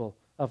people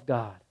of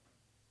God.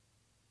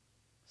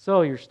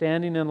 So you're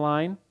standing in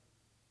line,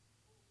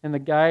 and the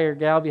guy or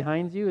gal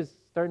behind you is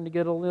starting to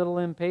get a little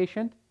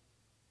impatient.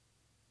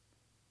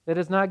 That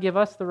does not give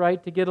us the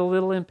right to get a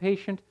little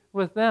impatient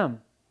with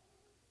them,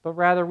 but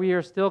rather we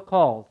are still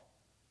called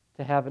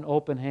to have an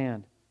open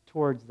hand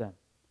towards them,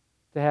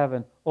 to have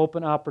an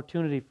open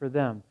opportunity for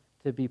them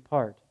to be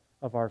part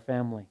of our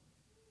family.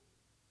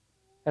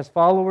 As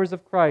followers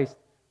of Christ,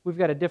 we've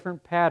got a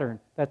different pattern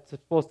that's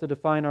supposed to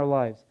define our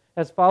lives.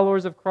 As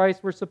followers of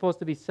Christ, we're supposed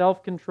to be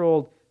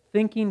self-controlled,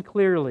 thinking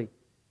clearly,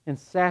 and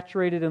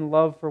saturated in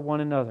love for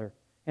one another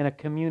in a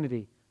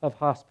community of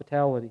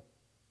hospitality.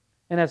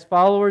 And as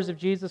followers of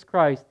Jesus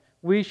Christ,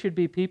 we should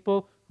be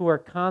people who are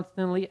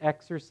constantly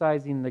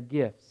exercising the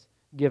gifts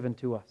given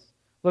to us.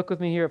 Look with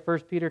me here at 1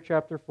 Peter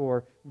chapter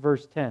 4,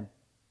 verse 10.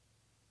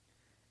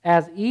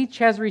 As each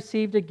has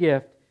received a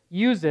gift,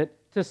 use it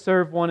to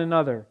serve one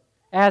another.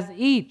 As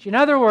each. In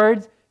other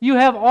words, you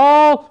have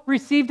all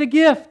received a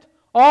gift.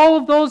 All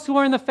of those who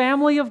are in the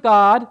family of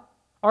God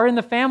are in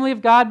the family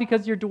of God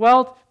because you're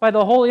indwelt by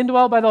the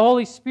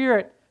Holy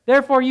Spirit.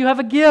 Therefore, you have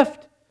a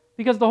gift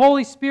because the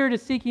Holy Spirit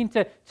is seeking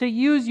to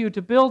use you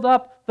to build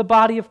up the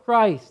body of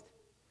Christ.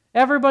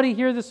 Everybody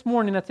here this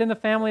morning that's in the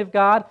family of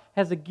God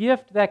has a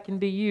gift that can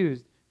be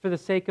used for the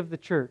sake of the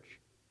church.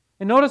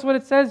 And notice what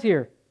it says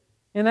here.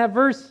 In that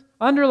verse,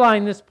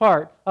 underline this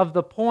part of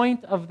the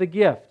point of the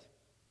gift.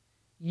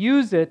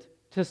 Use it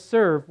to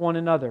serve one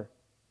another.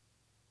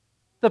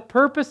 The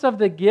purpose of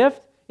the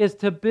gift is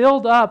to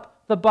build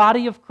up the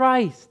body of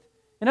Christ.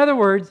 In other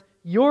words,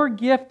 your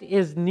gift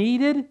is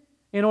needed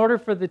in order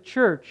for the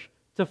church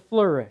to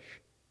flourish.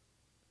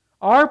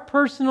 Our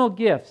personal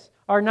gifts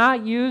are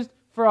not used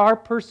for our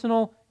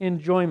personal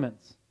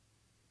enjoyments,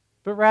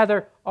 but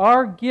rather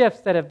our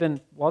gifts that have been,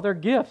 well, they're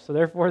gifts, so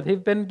therefore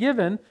they've been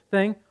given,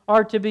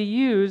 are to be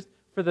used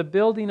for the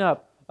building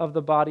up of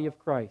the body of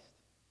Christ.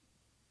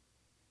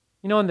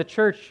 You know, in the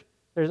church,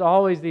 there's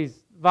always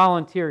these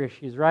volunteer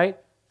issues, right?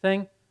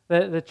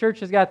 The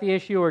church has got the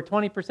issue where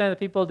 20% of the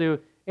people do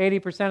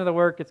 80% of the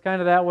work. It's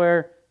kind of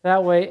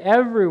that way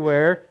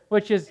everywhere,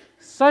 which is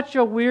such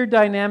a weird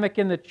dynamic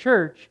in the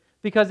church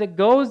because it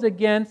goes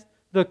against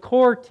the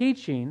core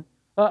teaching,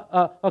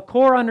 a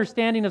core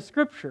understanding of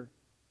Scripture.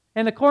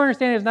 And the core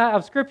understanding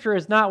of Scripture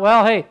is not,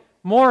 well, hey,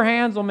 more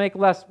hands will make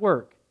less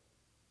work.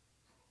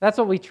 That's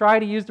what we try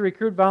to use to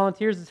recruit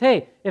volunteers is,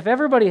 hey, if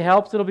everybody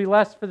helps, it'll be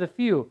less for the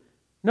few.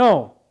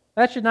 No,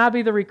 that should not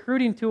be the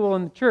recruiting tool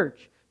in the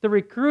church. The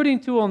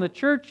recruiting tool in the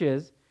church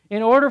is,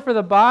 in order for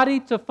the body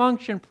to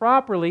function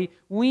properly,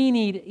 we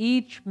need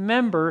each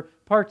member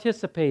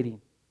participating.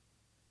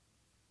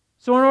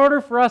 So in order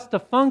for us to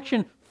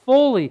function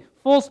fully,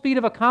 full speed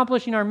of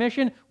accomplishing our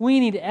mission, we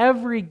need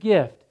every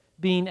gift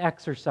being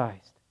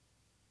exercised.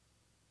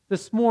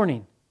 This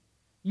morning,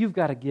 you've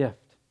got a gift.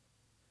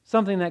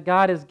 Something that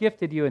God has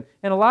gifted you.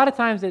 And a lot of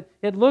times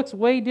it looks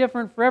way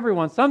different for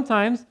everyone.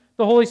 Sometimes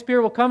the Holy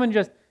Spirit will come and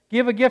just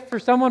give a gift for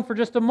someone for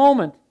just a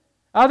moment.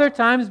 Other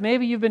times,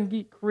 maybe you've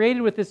been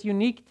created with this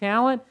unique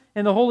talent,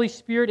 and the Holy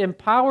Spirit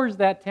empowers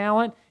that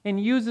talent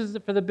and uses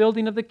it for the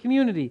building of the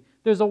community.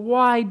 There's a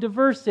wide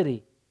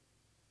diversity.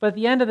 But at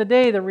the end of the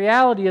day, the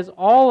reality is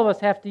all of us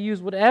have to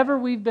use whatever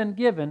we've been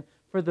given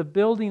for the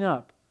building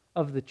up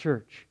of the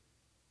church.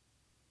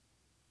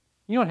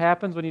 You know what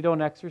happens when you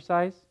don't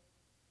exercise?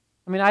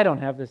 I mean, I don't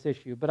have this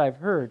issue, but I've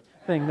heard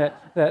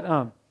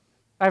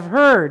I've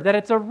heard that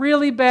it's a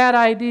really bad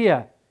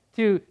idea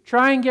to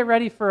try and get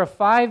ready for a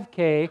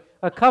 5K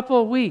a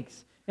couple of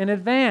weeks in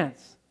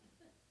advance.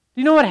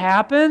 Do you know what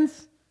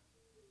happens?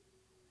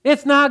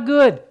 It's not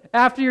good.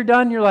 After you're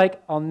done, you're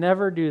like, I'll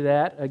never do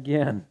that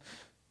again.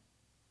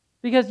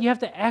 Because you have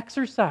to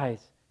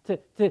exercise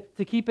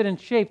to keep it in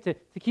shape, to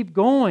keep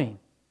going.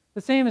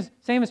 The same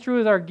is true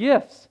with our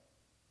gifts.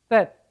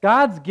 That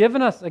God's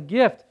given us a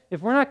gift.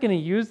 If we're not going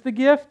to use the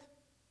gift,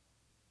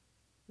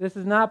 this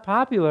is not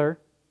popular.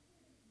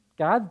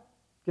 God's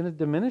going to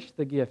diminish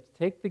the gift,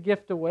 take the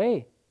gift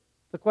away.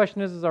 The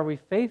question is are we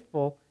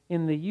faithful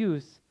in the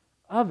use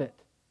of it?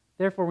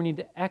 Therefore, we need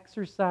to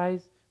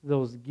exercise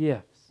those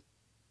gifts.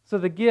 So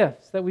the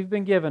gifts that we've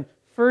been given,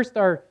 first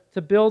are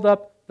to build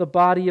up the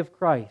body of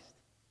Christ.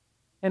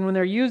 And when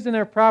they're used in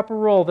their proper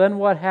role, then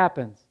what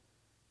happens?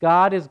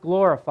 God is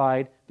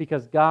glorified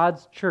because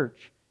God's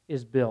church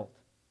is built.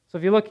 So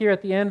if you look here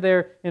at the end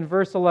there in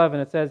verse 11,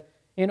 it says,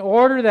 in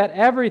order that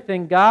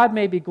everything God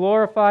may be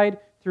glorified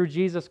through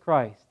Jesus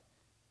Christ.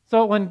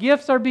 So when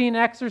gifts are being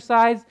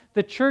exercised,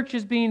 the church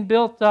is being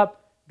built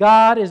up,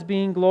 God is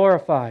being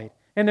glorified.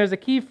 And there's a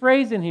key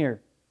phrase in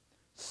here.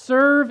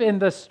 Serve in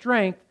the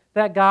strength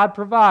that God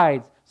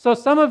provides. So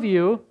some of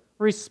you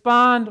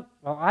respond,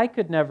 well, I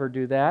could never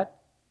do that.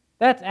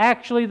 That's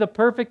actually the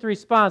perfect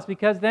response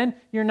because then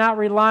you're not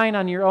relying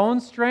on your own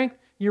strength,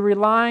 you're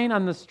relying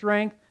on the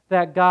strength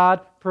that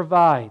God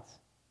provides.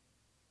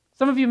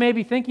 Some of you may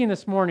be thinking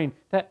this morning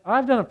that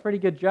I've done a pretty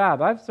good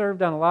job. I've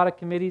served on a lot of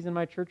committees in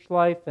my church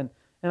life, and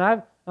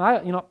I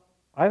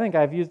think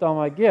I've used all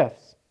my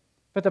gifts.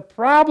 But the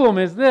problem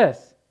is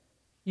this: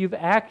 you've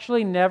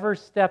actually never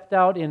stepped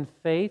out in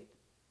faith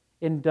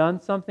and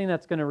done something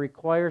that's going to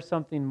require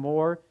something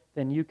more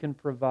than you can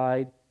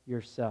provide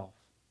yourself.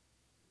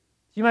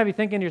 So you might be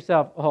thinking to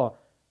yourself, oh,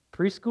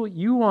 preschool,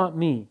 you want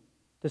me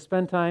to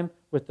spend time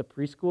with the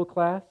preschool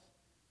class?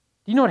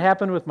 Do you know what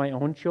happened with my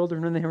own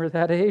children when they were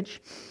that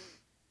age?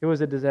 It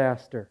was a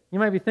disaster. You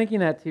might be thinking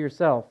that to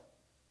yourself.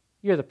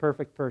 You're the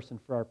perfect person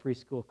for our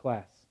preschool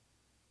class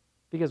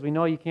because we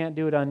know you can't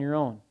do it on your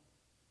own,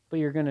 but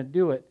you're going to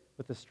do it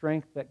with the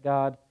strength that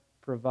God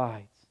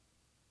provides.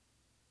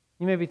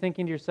 You may be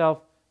thinking to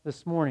yourself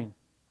this morning,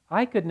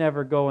 I could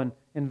never go and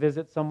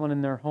visit someone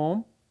in their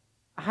home.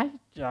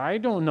 I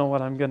don't know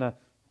what I'm going to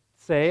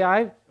say.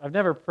 I've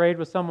never prayed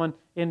with someone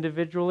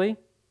individually.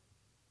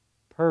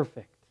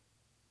 Perfect.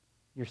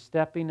 You're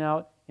stepping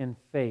out in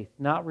faith,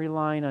 not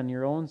relying on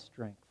your own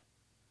strength,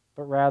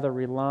 but rather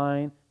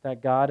relying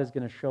that God is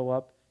going to show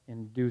up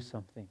and do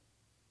something.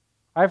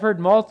 I've heard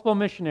multiple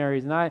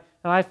missionaries, and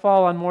I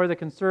fall on more the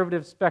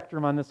conservative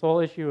spectrum on this whole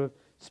issue of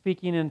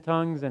speaking in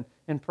tongues and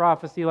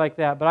prophecy like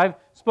that. But I've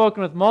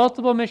spoken with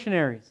multiple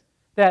missionaries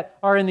that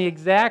are in the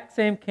exact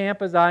same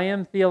camp as I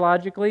am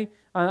theologically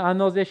on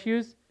those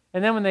issues.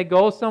 And then when they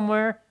go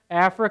somewhere,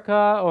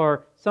 Africa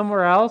or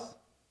somewhere else,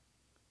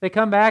 they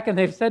come back and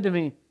they've said to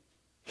me,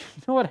 you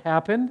know what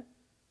happened?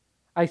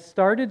 I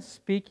started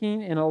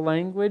speaking in a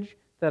language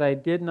that I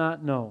did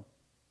not know.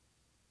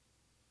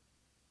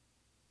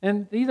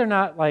 And these are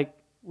not like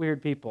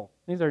weird people.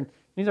 These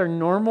are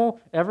normal,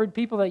 every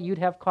people that you'd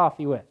have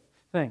coffee with.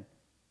 Thing.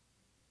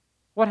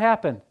 What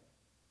happened?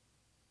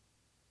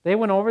 They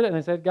went over there and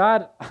they said,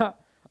 God,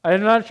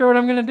 I'm not sure what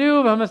I'm going to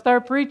do, but I'm going to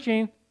start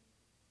preaching.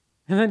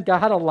 And then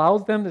God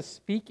allows them to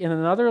speak in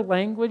another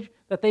language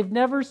that they've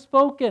never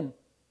spoken.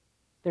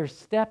 They're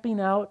stepping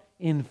out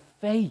in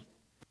faith.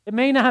 It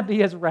may not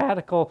be as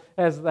radical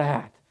as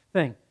that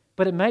thing,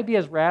 but it might be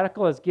as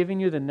radical as giving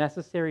you the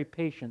necessary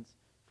patience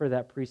for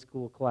that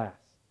preschool class.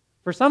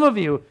 For some of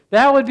you,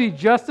 that would be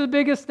just as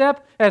big a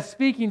step as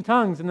speaking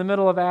tongues in the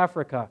middle of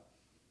Africa.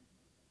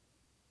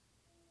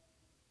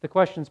 The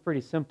question's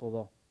pretty simple,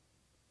 though.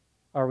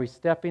 Are we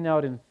stepping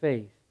out in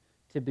faith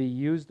to be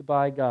used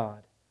by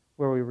God,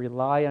 where we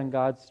rely on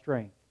God's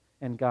strength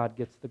and God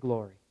gets the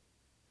glory?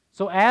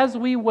 So as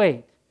we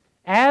wait,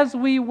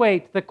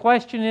 the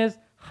question is,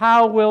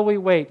 how will we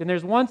wait? And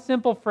there's one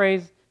simple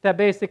phrase that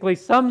basically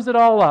sums it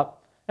all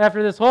up.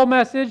 After this whole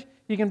message,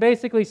 you can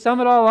basically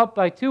sum it all up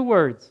by two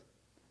words.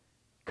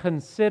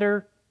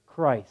 Consider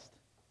Christ.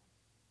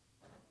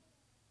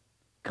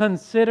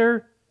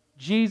 Consider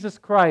Jesus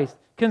Christ.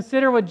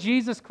 Consider what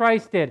Jesus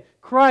Christ did.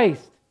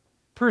 Christ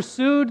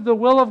pursued the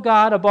will of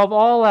God above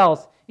all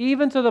else,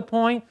 even to the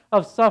point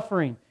of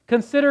suffering.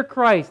 Consider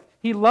Christ.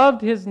 He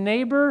loved his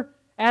neighbor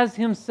as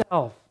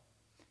himself.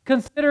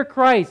 Consider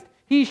Christ.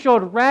 He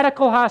showed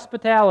radical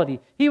hospitality.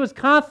 He was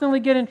constantly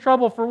getting in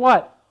trouble for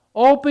what?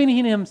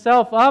 Opening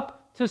himself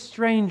up to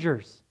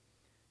strangers.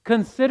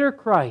 Consider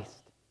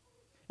Christ.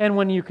 And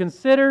when you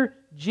consider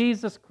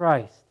Jesus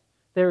Christ,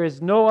 there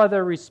is no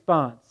other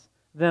response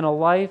than a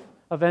life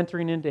of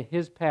entering into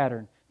his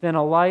pattern, than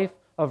a life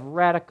of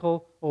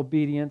radical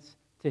obedience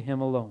to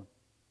him alone.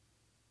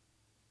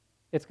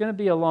 It's going to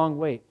be a long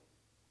wait.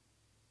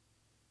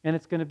 And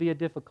it's going to be a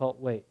difficult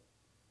wait.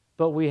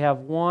 But we have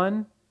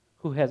one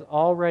who has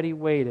already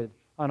waited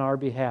on our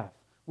behalf.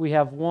 We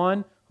have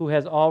one who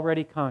has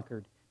already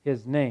conquered.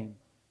 His name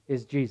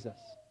is Jesus.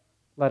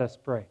 Let us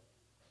pray.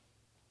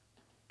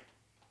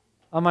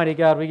 Almighty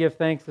God, we give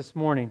thanks this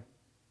morning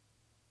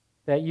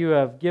that you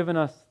have given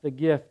us the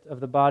gift of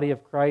the body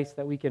of Christ,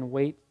 that we can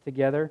wait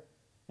together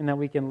and that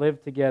we can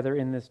live together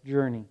in this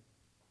journey.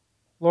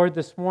 Lord,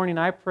 this morning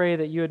I pray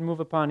that you would move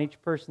upon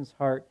each person's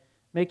heart,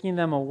 making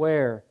them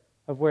aware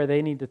of where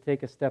they need to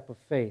take a step of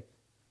faith,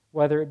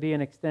 whether it be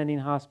in extending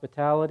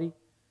hospitality,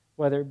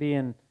 whether it be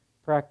in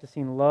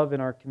practicing love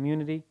in our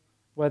community,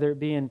 whether it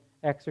be in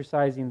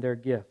exercising their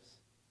gifts.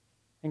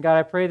 And God,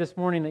 I pray this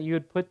morning that you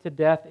would put to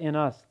death in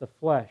us the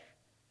flesh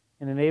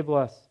and enable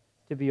us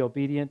to be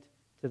obedient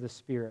to the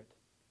Spirit.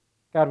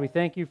 God, we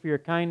thank you for your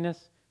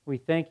kindness. We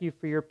thank you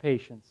for your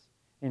patience.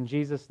 In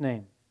Jesus'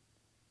 name,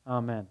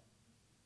 amen.